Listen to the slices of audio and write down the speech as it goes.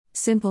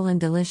Simple and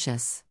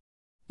delicious.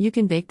 You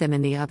can bake them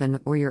in the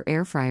oven or your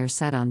air fryer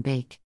set on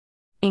bake.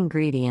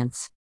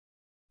 Ingredients.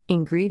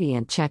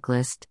 Ingredient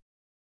checklist.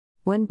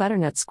 1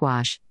 butternut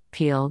squash,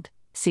 peeled,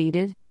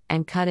 seeded,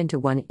 and cut into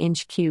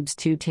 1-inch cubes.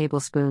 2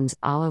 tablespoons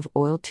olive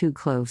oil. 2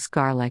 cloves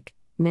garlic,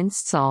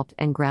 minced salt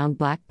and ground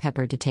black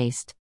pepper to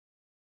taste.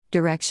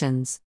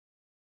 Directions.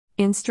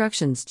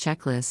 Instructions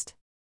checklist.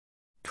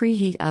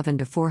 Preheat oven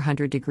to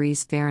 400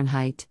 degrees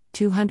Fahrenheit,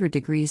 200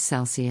 degrees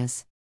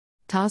Celsius.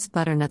 Toss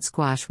butternut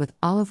squash with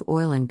olive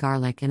oil and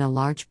garlic in a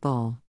large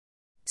bowl.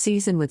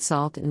 Season with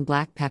salt and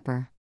black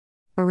pepper.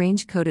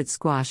 Arrange coated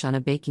squash on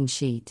a baking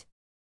sheet.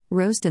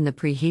 Roast in the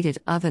preheated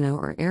oven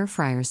or air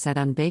fryer set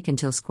on bake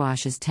until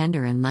squash is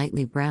tender and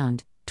lightly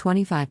browned,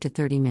 25 to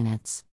 30 minutes.